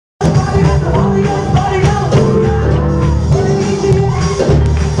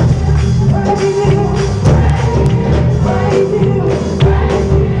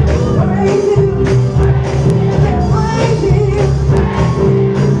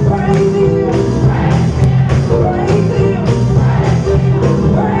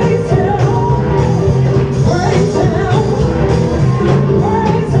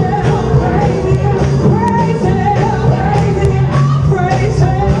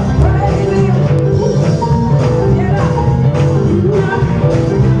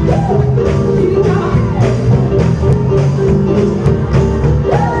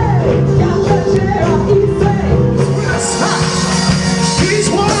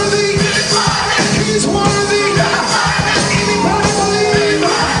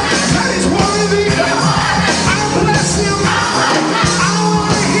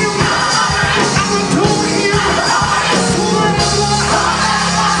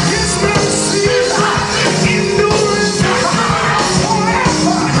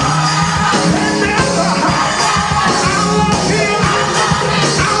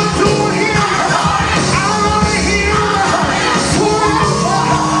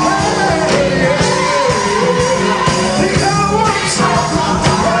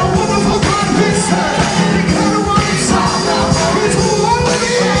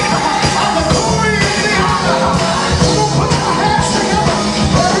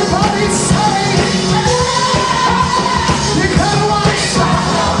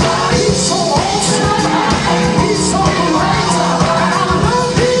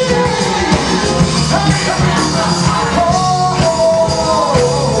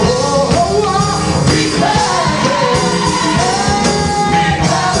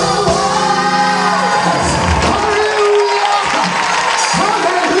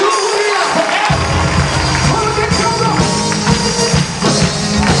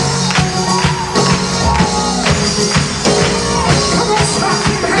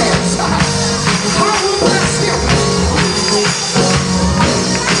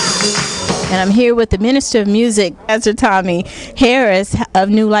I'm here with the Minister of Music, Pastor Tommy Harris of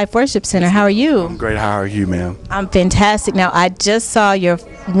New Life Worship Center. How are you? I'm great. How are you, ma'am? I'm fantastic. Now, I just saw your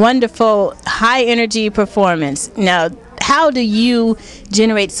wonderful high energy performance. Now, how do you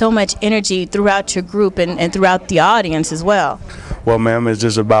generate so much energy throughout your group and throughout the audience as well? Well, ma'am, it's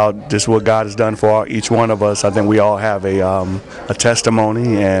just about just what God has done for each one of us. I think we all have a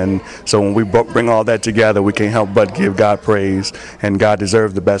testimony, and so when we bring all that together, we can't help but give God praise, and God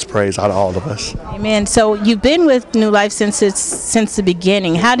deserves the best praise out of all of us. Amen. So you've been with New Life since the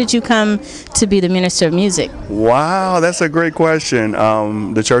beginning. How did you come to be the Minister of Music? Wow, that's a great question.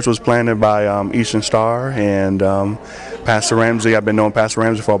 The church was planted by Eastern Star and Pastor Ramsey. I've been knowing Pastor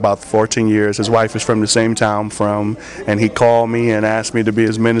Ramsey for about 14 years. His wife is from the same town and he called me and asked me to be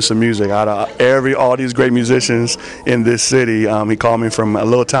his minister of music. Out of all these great musicians in this city, he called me from a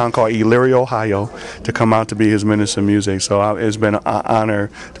little town called Elyria, Ohio, to come out to be his minister of music. So it's been an honor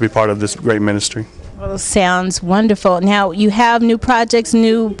to be part of this great ministry. Well, sounds wonderful. Now, you have new projects,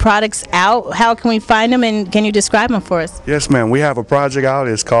 new products out. How can we find them, and can you describe them for us? Yes, ma'am. We have a project out.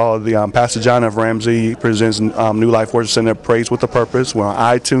 It's called the Pastor John F. Ramsey Presents New Life Worship Center Praise with a Purpose. We're on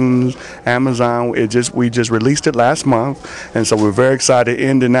iTunes, Amazon. We just released it last month, and so we're very excited.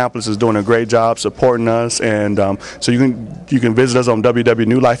 Indianapolis is doing a great job supporting us, and so you can visit us on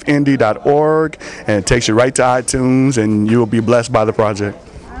www.newlifeindy.org, and it takes you right to iTunes, and you will be blessed by the project.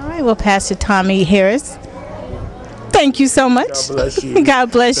 All right, well, Pastor Tommy Harris, thank you so much. God bless you.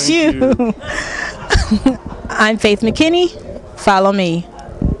 God bless you. I'm Faith McKinney. Follow me.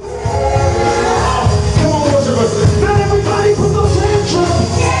 Everybody put those hands up.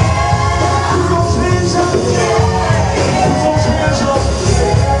 Put those hands up. Put those hands up.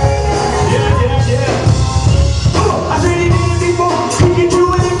 Yeah. I said he did it before. He can do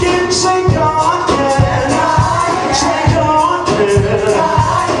it again. Say God can. Say God can.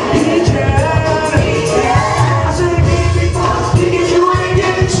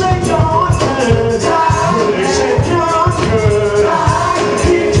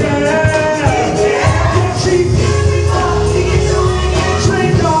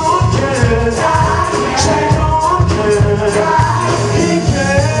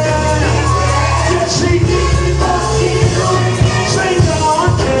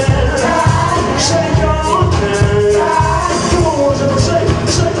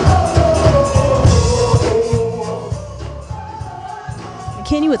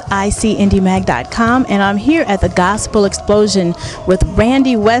 With ICIndieMag.com, and I'm here at the Gospel Explosion with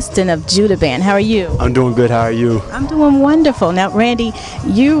Randy Weston of Judah Band. How are you? I'm doing good. How are you? I'm doing wonderful. Now, Randy,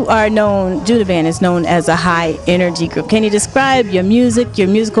 Judah Band is known as a high energy group. Can you describe your music, your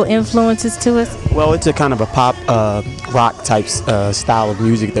musical influences to us? Well, it's a kind of a pop rock type style of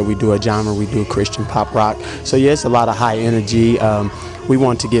music that we do, a genre. We do Christian pop rock. So yeah, it's a lot of high energy. We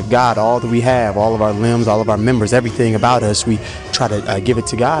want to give God all that we have, all of our limbs, all of our members, everything about us. We try to give it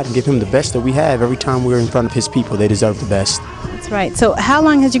to God and give Him the best that we have. Every time we're in front of His people, they deserve the best. That's right. So how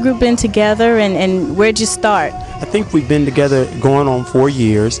long has your group been together, and where'd you start? I think we've been together going on 4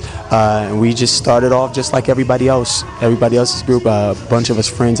 years, and we just started off just like everybody else. Everybody else's group, a bunch of us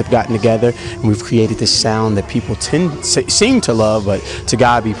friends have gotten together, and we've created this sound that people seem to love, but to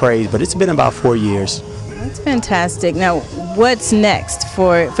God be praised. But it's been about 4 years. That's fantastic. Now, what's next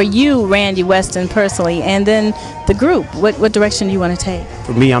for you, Randy Weston, personally, and then the group? What direction do you want to take?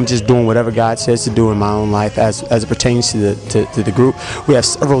 For me, I'm just doing whatever God says to do in my own life as it pertains to the group. We have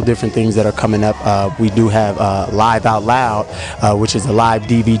several different things that are coming up. We do have Live Out Loud, which is a live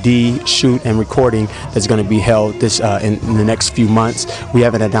DVD shoot and recording that's going to be held in the next few months. We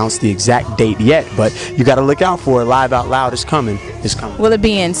haven't announced the exact date yet, but you got to look out for it. Live Out Loud is coming. It's coming. Will it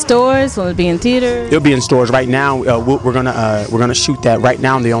be in stores? Will it be in theaters? It'll be in stores right now. We're gonna shoot that right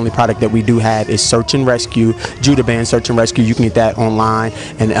now. The only product that we do have is Search and Rescue, Judah Band Search and Rescue. You can get that online,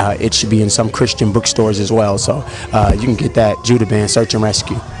 and it should be in some Christian bookstores as well. So you can get that Judah Band Search and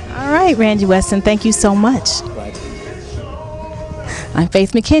Rescue. All right, Randy Weston, thank you so much. I'm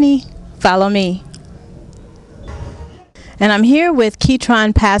Faith McKinney. Follow me. And I'm here with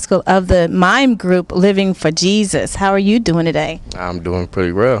Keytron Pascal of the mime group Living for Jesus. How are you doing today? I'm doing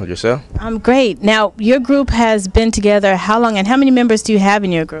pretty well. Yourself? I'm great. Now, your group has been together how long, and how many members do you have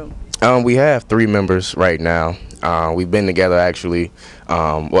in your group? We have 3 members right now. We've been together actually.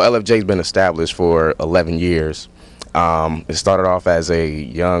 LFJ's been established for 11 years. It started off as a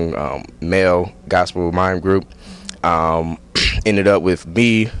young male gospel mime group. Ended up with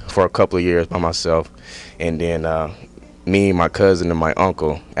me for a couple of years by myself, and then me, my cousin, and my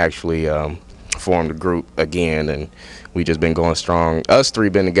uncle actually formed a group again, and we just been going strong. Us 3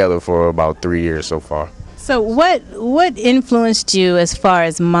 been together for about 3 years so far. So what influenced you as far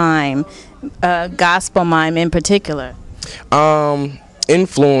as mime? gospel mime in particular?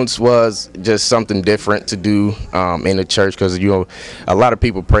 Influence was just something different to do in the church, because a lot of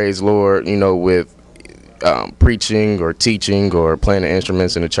people praise Lord, with preaching or teaching or playing the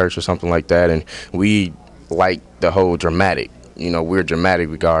instruments in the church or something like that, and we like the whole dramatic. We're dramatic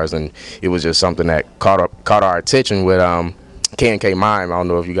regards, and it was just something that caught our attention with K&K Mime. I don't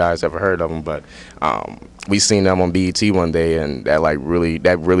know if you guys ever heard of them, but we seen them on BET one day, and that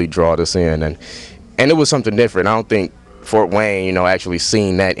really drawed us in, and it was something different. I don't think Fort Wayne, actually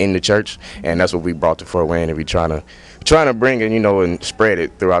seen that in the church, and that's what we brought to Fort Wayne, and we trying to bring it, and spread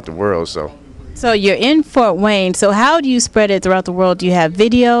it throughout the world. So you're in Fort Wayne. So how do you spread it throughout the world? Do you have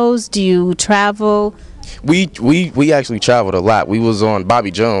videos? Do you travel? We actually traveled a lot. We was on Bobby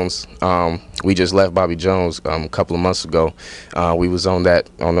Jones. We just left Bobby Jones a couple of months ago. We was on that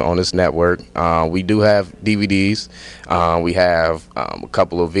on this network. We do have DVDs. We have a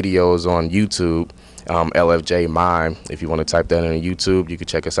couple of videos on YouTube. LFJ Mime. If you want to type that in YouTube, you can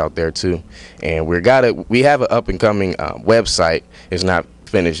check us out there too. And we have an up and coming website. It's not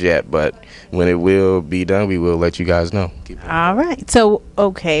finished yet, but when it will be done, we will let you guys know. All right. So,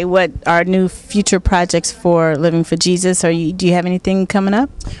 okay, what are new future projects for Living for Jesus? Do you have anything coming up?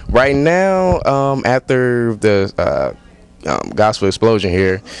 Right now, after the Gospel Explosion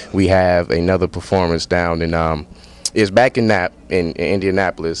here, we have another performance down in it's back in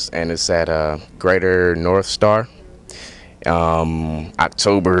Indianapolis, and it's at Greater North Star,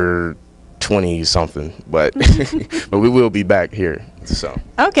 October 20 something, but but we will be back here. So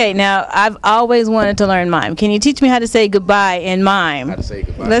okay, now I've always wanted to learn mime. Can you teach me how to say goodbye in mime? How to say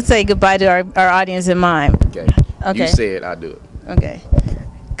goodbye? Let's say goodbye to our audience in mime. Okay. You say it, I do it. Okay.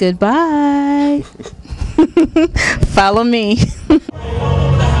 Goodbye. Follow me.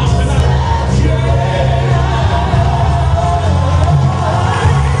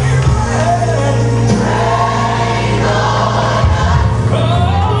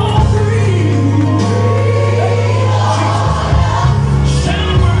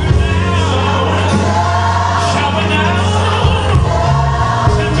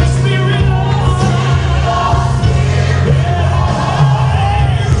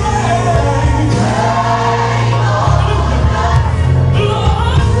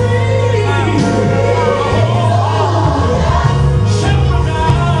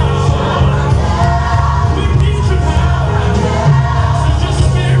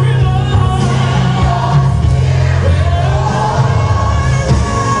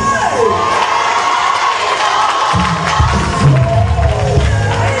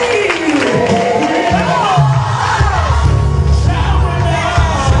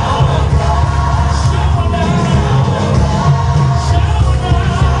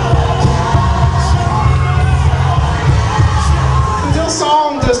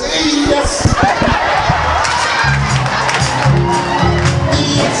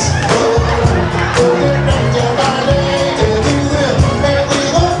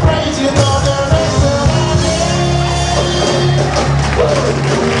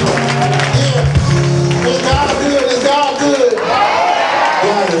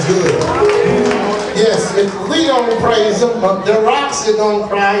 praise him, but the rocks are going to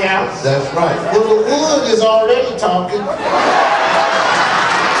cry out. That's right. Well, the wood is already talking. Y'all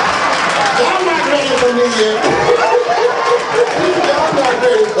not ready for me yet. Y'all not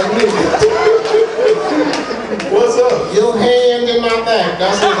ready for me yet. What's up? Your hand in my back.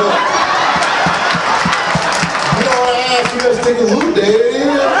 That's what's up. You know what I asked you, let's take a look, Daddy.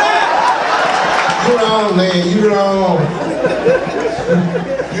 You're wrong, man. You're wrong.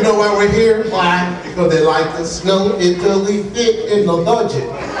 You know why we're here? Why? Because they like the snow until we fit in the budget.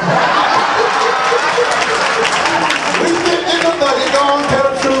 We fit in the budget, go on, tell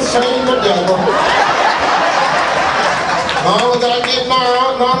the truth, shame the devil. Oh, I gotta get my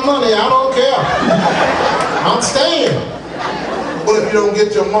money, I don't care. I'm staying. What if you don't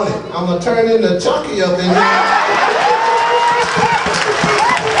get your money? I'm gonna turn into Chucky up in here.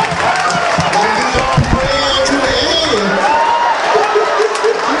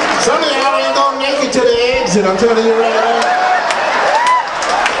 Some of y'all ain't gonna make it to the exit, I'm telling you right now.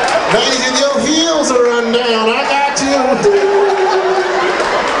 Ladies, if your heels are run down, I got you.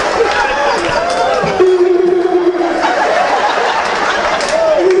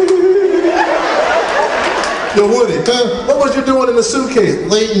 Yo, Woody, what was you doing in the suitcase?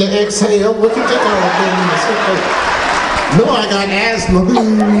 Waiting to exhale. What you think I was doing in the suitcase? No, I got asthma.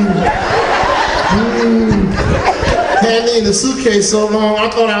 Had me in the suitcase so long, I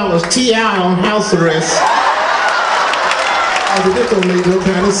thought I was T.I. on house arrest. Oh, this don't make no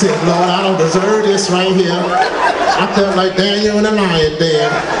kind of sense, Lord. I don't deserve this right here. I felt like Daniel and the lion there.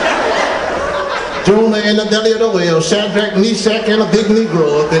 Jonah in the belly of the whale, Shadrach, Meshach, and a big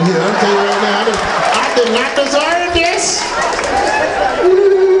Negro up in here. I'll tell you right now, I did not deserve this.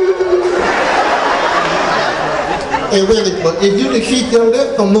 Hey, Willie, but if you can keep your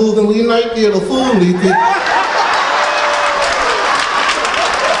lips from moving, we might be able to fool me.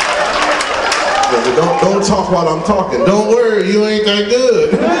 Don't talk while I'm talking. Don't worry, you ain't that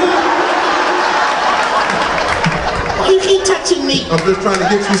good. Why you keep touching me? I'm just trying to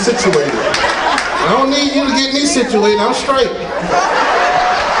get you situated. I don't need you to get me situated. I'm straight. Let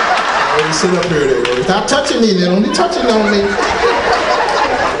me sit up here there. Stop touching me then. Don't be touching on me.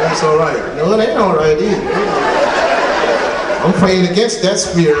 That's all right. No, it ain't all right either. I'm praying against that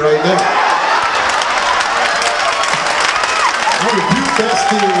spirit right now. I rebuke that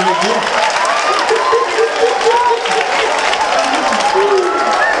spirit right there.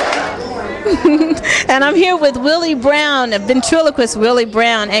 And I'm here with Willie Brown, a ventriloquist Willie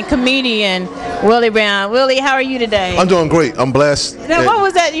Brown, and comedian Willie Brown. Willie, how are you today? I'm doing great. I'm blessed. Now, what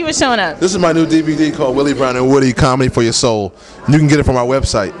was that you were showing up? This is my new DVD called Willie Brown and Woody Comedy for Your Soul. You can get it from our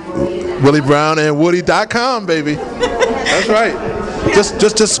website, WillieBrownandWoody.com, baby. That's right.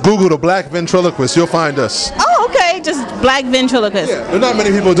 Just Google the Black Ventriloquist. You'll find us. Oh, okay. Just black ventriloquist. Yeah, there's not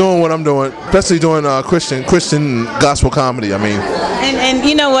many people doing what I'm doing, especially doing Christian gospel comedy. I mean. And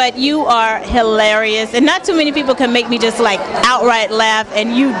you know what? You are hilarious, and not too many people can make me just like outright laugh.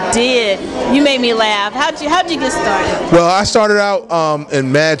 And you did. You made me laugh. How'd you get started? Well, I started out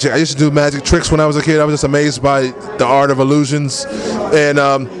in magic. I used to do magic tricks when I was a kid. I was just amazed by the art of illusions, and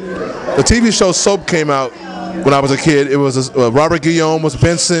the TV show Soap came out when I was a kid. It was Robert Guillaume was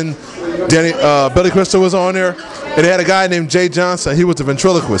Benson, Billy Crystal was on there, and they had a guy named Jay Johnson. He was the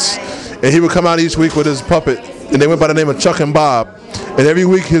ventriloquist, and he would come out each week with his puppet, and they went by the name of Chuck and Bob. And every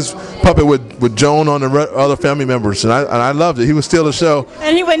week his puppet would Joan on the other family members, and I loved it. He would steal the show.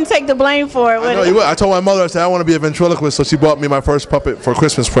 And he wouldn't take the blame for it, would he? I told my mother, I said, I want to be a ventriloquist, so she bought me my first puppet for a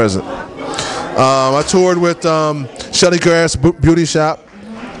Christmas present. I toured with Shelly Grass Beauty Shop.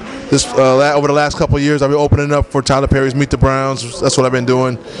 This over the last couple of years, I've been opening up for Tyler Perry's Meet the Browns. That's what I've been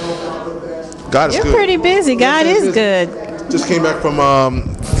doing. God is good. You're pretty busy. God is good. Just came back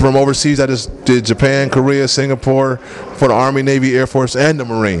from overseas. I just did Japan, Korea, Singapore for the Army, Navy, Air Force, and the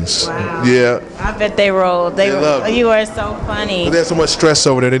Marines. Wow. Yeah. I bet they rolled. You are so funny. But there's so much stress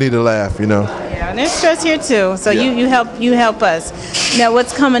over there. They need to laugh, you know. Yeah, and there's stress here too. So Yeah. you help us. Now,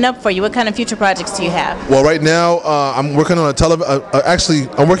 what's coming up for you? What kind of future projects do you have? Well, right now I'm working on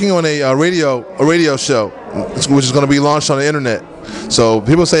I'm working on a radio show, which is going to be launched on the internet. So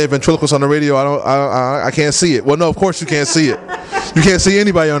people say ventriloquist on the radio. I can't see it. Well, no, of course you can't see it. You can't see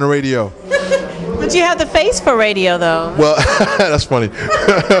anybody on the radio. But you have the face for radio, though. Well, that's funny.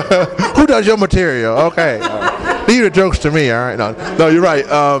 Who does your material? Okay, leave the jokes to me. All right, no, you're right.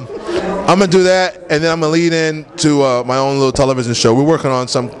 I'm gonna do that, and then I'm gonna lead into my own little television show. We're working on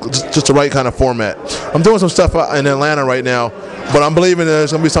just the right kind of format. I'm doing some stuff in Atlanta right now, but I'm believing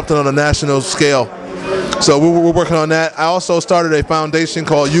there's gonna be something on a national scale. So we're working on that. I also started a foundation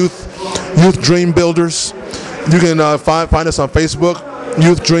called Youth Dream Builders. You can find us on Facebook,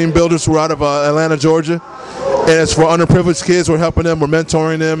 Youth Dream Builders. We're out of Atlanta, Georgia, and it's for underprivileged kids. We're helping them, we're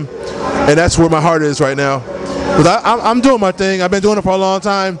mentoring them, and that's where my heart is right now. Because I'm doing my thing. I've been doing it for a long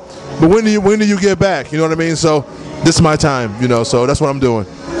time, but when do you get back? You know what I mean? So this is my time, you know. So that's what I'm doing.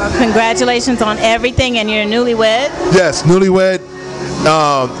 Well, congratulations on everything, and you're newlywed. Yes, newlywed.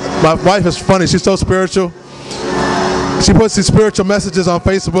 My wife is funny. She's so spiritual. She puts these spiritual messages on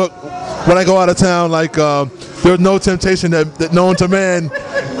Facebook when I go out of town, like there's no temptation that known to man.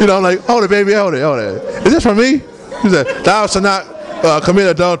 You know, I'm like, hold it, baby, hold it. Is this for me? She said, thou shalt not commit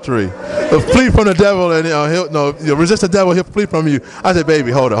adultery. Flee from the devil, and he'll resist the devil, he'll flee from you. I said,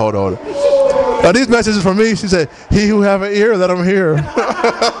 baby, hold it. Are these messages for me? She said, he who have an ear, let him hear.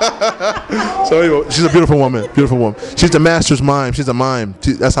 So anyway, she's a beautiful woman. She's the master's mime. She's a mime.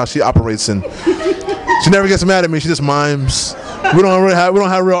 That's how she operates. And she never gets mad at me. She just mimes. We don't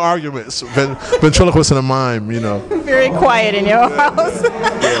have real arguments. Ventriloquist and a mime, you know. Very quiet in your house.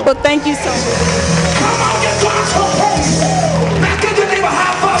 Well, thank you so much. Come on, get gospel praise. Back in your neighbor,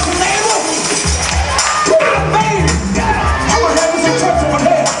 high five your neighbor. God made it. I'm gonna have this in church over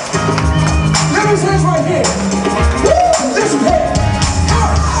here. Let me say this right here. Listen here.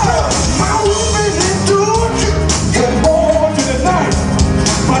 My woman is doing you're born to the night.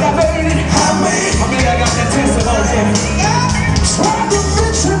 But I made it. I got that testimony in it. Tried to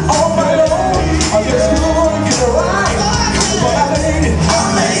fix it on my own. I just couldn't get it right. But I made it.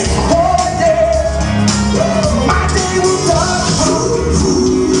 Oh yeah. My day was done.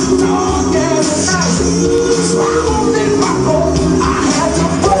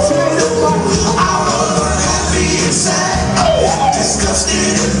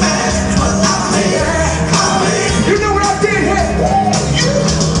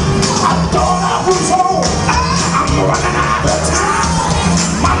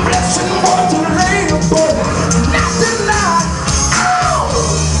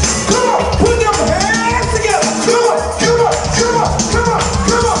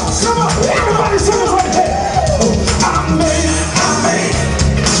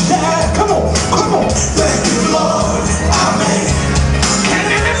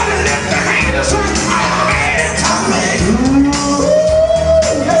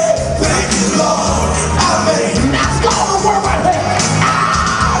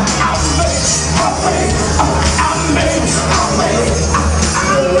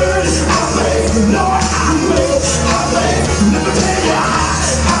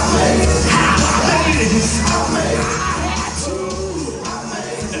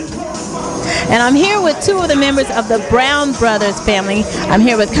 And I'm here with two of the members of the Brown Brothers family. I'm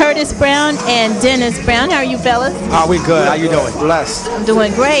here with Curtis Brown and Dennis Brown. How are you fellas? Oh, we good. How you doing? Blessed. I'm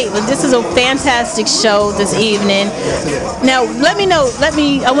doing great. Well, this is a fantastic show this evening. Now,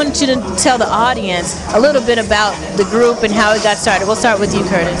 I want you to tell the audience a little bit about the group and how it got started. We'll start with you,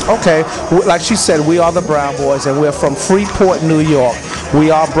 Curtis. Okay, like she said, we are the Brown Boys, and we're from Freeport, New York.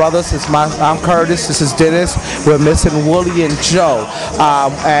 We are brothers. I'm Curtis. This is Dennis. We're missing Willie and Joe,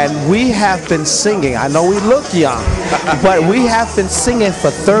 and we have been singing. I know we look young, but we have been singing for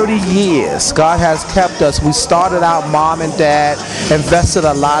 30 years. God has kept us. We started out, mom and dad invested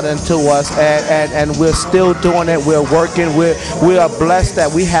a lot into us, and we're still doing it. We're working. We are blessed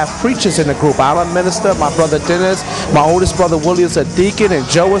that we have preachers in the group. I'm a minister. My brother Dennis, my oldest brother Willie is a deacon, and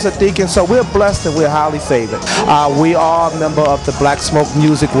Joe is a deacon. So we're blessed and we're highly favored. We are a member of the Black Smoke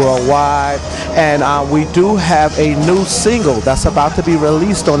Music Worldwide, and we do have a new single that's about to be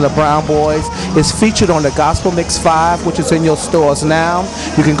released on the Brown Boys. It's featured on the Gospel Mix 5, which is in your stores now.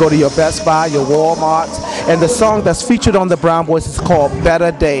 You can go to your Best Buy, your Walmarts, and the song that's featured on the Brown Boys is called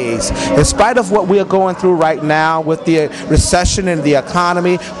Better Days. In spite of what we are going through right now with the recession and the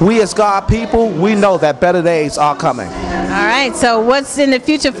economy, we as God people, we know that better days are coming. All right, so what's in the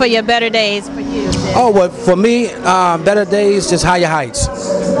future for your better days for you? Oh, well, for me, better days, just higher heights.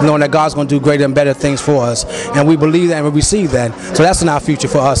 Knowing that God's going to do greater and better things for us. And we believe that and we receive that. So that's in our future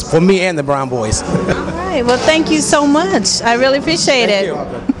for us, for me and the Brown Boys. All right, well, thank you so much. I really appreciate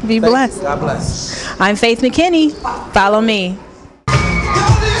it. Be blessed. God bless. I'm Faith McKinney. Follow me.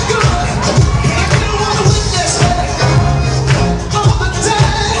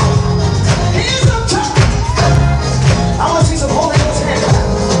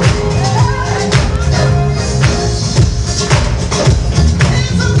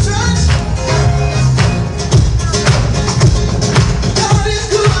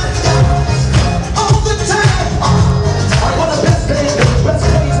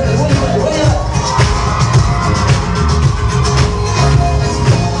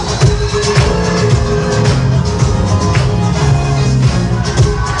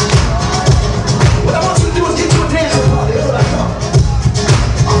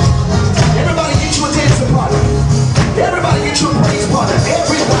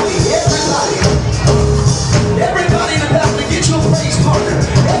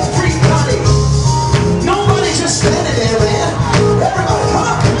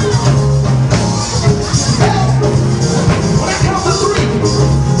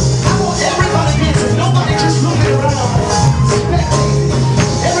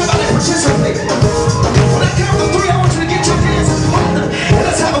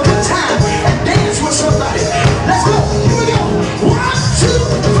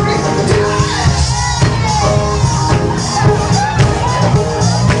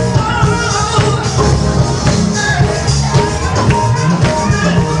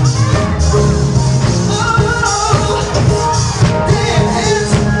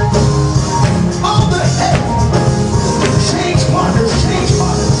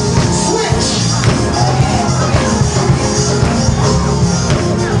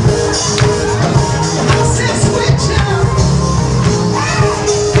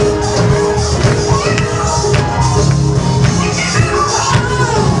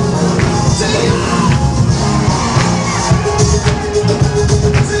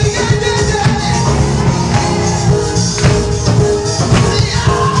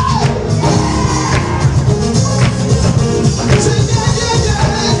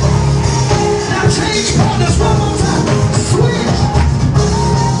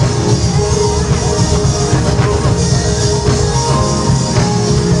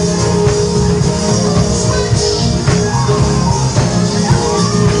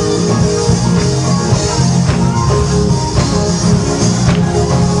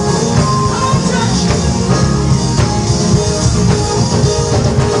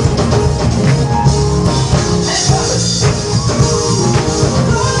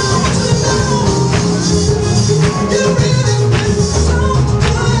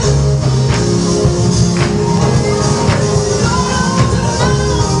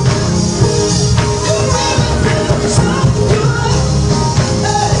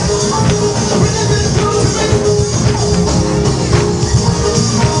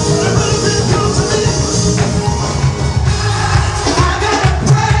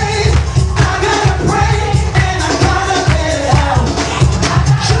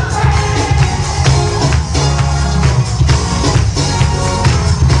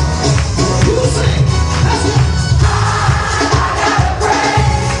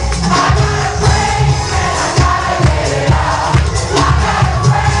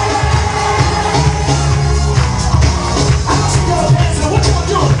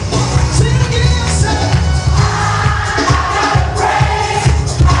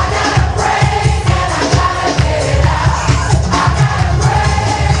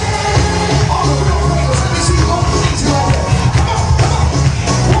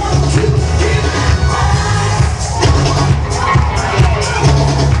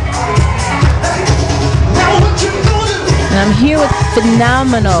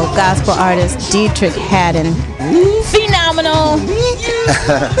 phenomenal gospel artist, Dietrich Haddon. Phenomenal.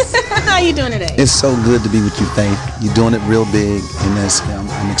 How you doing today? It's so good to be with you, Faith. You're doing it real big, and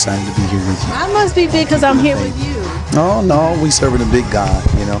I'm excited to be here with you. I must be big because I'm here with you. No, we serving a big God,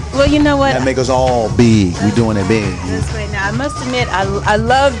 you know. Well, you know what? That make us all big. We doing it big. That's right. Now, I must admit, I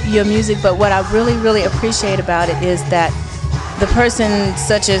love your music, but what I really, really appreciate about it is that the person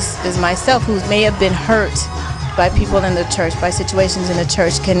such as myself, who may have been hurt by people in the church, by situations in the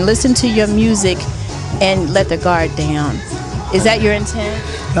church, can listen to your music and let their guard down. Is that your intent?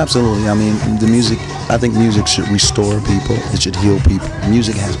 Absolutely. I mean, I think music should restore people. It should heal people.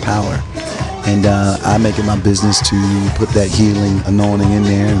 Music has power. And I make it my business to put that healing anointing in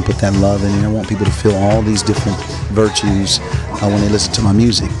there and put that love in there. I want people to feel all these different virtues when they listen to my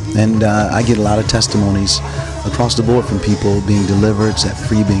music. And I get a lot of testimonies across the board from people being delivered, set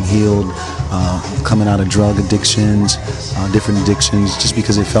free, being healed, coming out of drug addictions, different addictions, just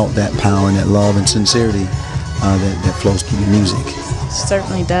because they felt that power and that love and sincerity that flows through the music.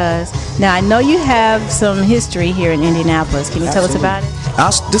 Certainly does. Now, I know you have some history here in Indianapolis. Can you tell us about it?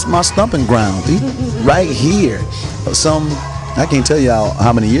 This is my stomping ground, right here. I can't tell you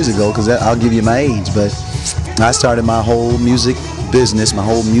how many years ago, because I'll give you my age, but I started my whole music business, my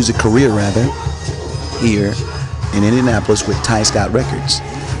whole music career rather, here in Indianapolis with Ty Scott Records.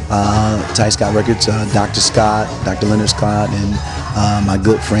 Ty Scott Records, Dr. Scott, Dr. Leonard Scott, and my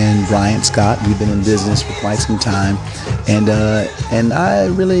good friend Brian Scott. We've been in business for quite some time, and I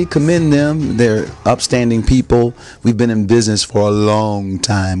really commend them. They're upstanding people. We've been in business for a long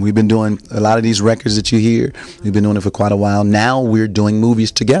time. We've been doing a lot of these records that you hear. We've been doing it for quite a while. Now we're doing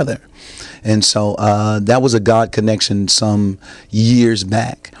movies together. And so that was a God connection some years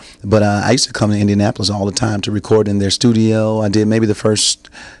back. But I used to come to Indianapolis all the time to record in their studio. I did maybe the first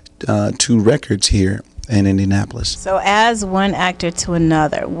 2 records here in Indianapolis. So as one actor to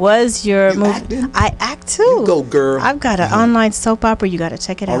another, was your movie? Acting? I act too. You go, girl. I've got an online soap opera. You got to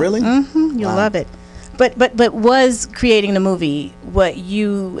check it out. Oh, really? Mm-hmm. You'll love it. But was creating the movie what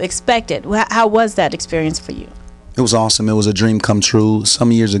you expected? How was that experience for you? It was awesome. It was a dream come true.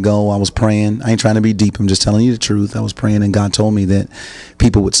 Some years ago, I was praying. I ain't trying to be deep. I'm just telling you the truth. I was praying, and God told me that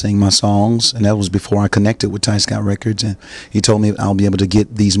people would sing my songs, and that was before I connected with Ty Scott Records. And He told me I'll be able to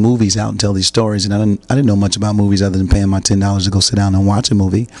get these movies out and tell these stories. And I didn't know much about movies other than paying my $10 to go sit down and watch a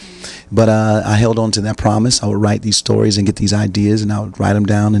movie. But I held on to that promise. I would write these stories and get these ideas, and I would write them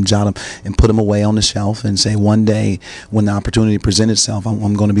down and jot them and put them away on the shelf and say, one day when the opportunity presents itself,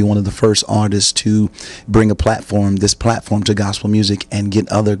 I'm going to be one of the first artists to bring this platform to gospel music and get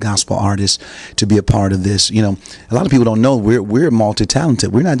other gospel artists to be a part of this. You know, a lot of people don't know we're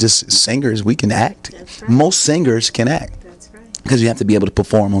multi-talented. We're not just singers. We can act. Right. Most singers can act. Because you have to be able to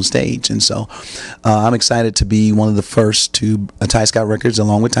perform on stage. And so I'm excited to be one of the first to Ty Scott Records,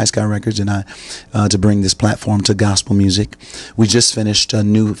 along with Ty Scott Records, and I to bring this platform to gospel music. We just finished a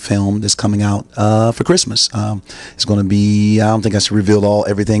new film that's coming out for Christmas. It's going to be, I don't think I should reveal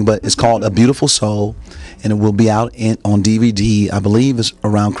everything, but it's called A Beautiful Soul, and it will be out on DVD, I believe it's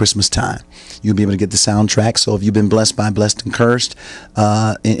around Christmas time. You'll be able to get the soundtrack. So if you've been blessed by Blessed and Cursed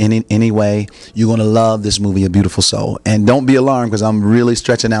in any way, you're going to love this movie, A Beautiful Soul. And don't be alarmed, because I'm really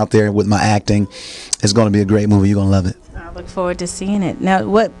stretching out there with my acting. It's going to be a great movie. You're going to love it. I look forward to seeing it. Now,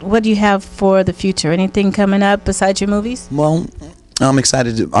 what do you have for the future? Anything coming up besides your movies? Well, I'm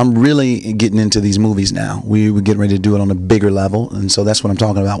excited. I'm really getting into these movies now. We're getting ready to do it on a bigger level. And so that's what I'm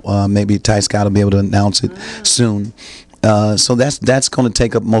talking about. Maybe Ty Scott will be able to announce it soon. So that's going to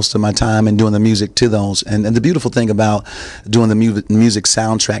take up most of my time and doing the music to those. And the beautiful thing about doing the music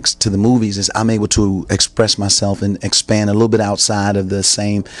soundtracks to the movies is I'm able to express myself and expand a little bit outside of the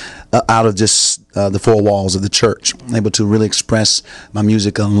same, out of just the 4 walls of the church. I'm able to really express my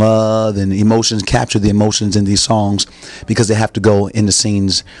music on love and emotions, capture the emotions in these songs, because they have to go in the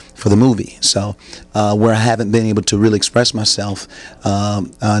scenes for the movie. So where I haven't been able to really express myself,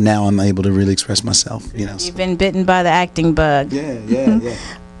 now I'm able to really express myself. You know, you've been bitten by the acting bug. Yeah.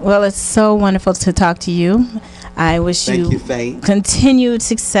 Well, it's so wonderful to talk to you. I wish you Faith. Continued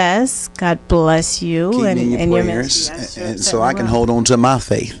success. God bless you. Keep and me in your prayers, and so I can hold on to my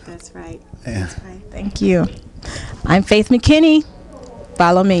faith. That's right. Yeah. That's right. Thank you. I'm Faith McKinney.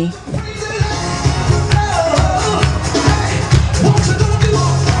 Follow me.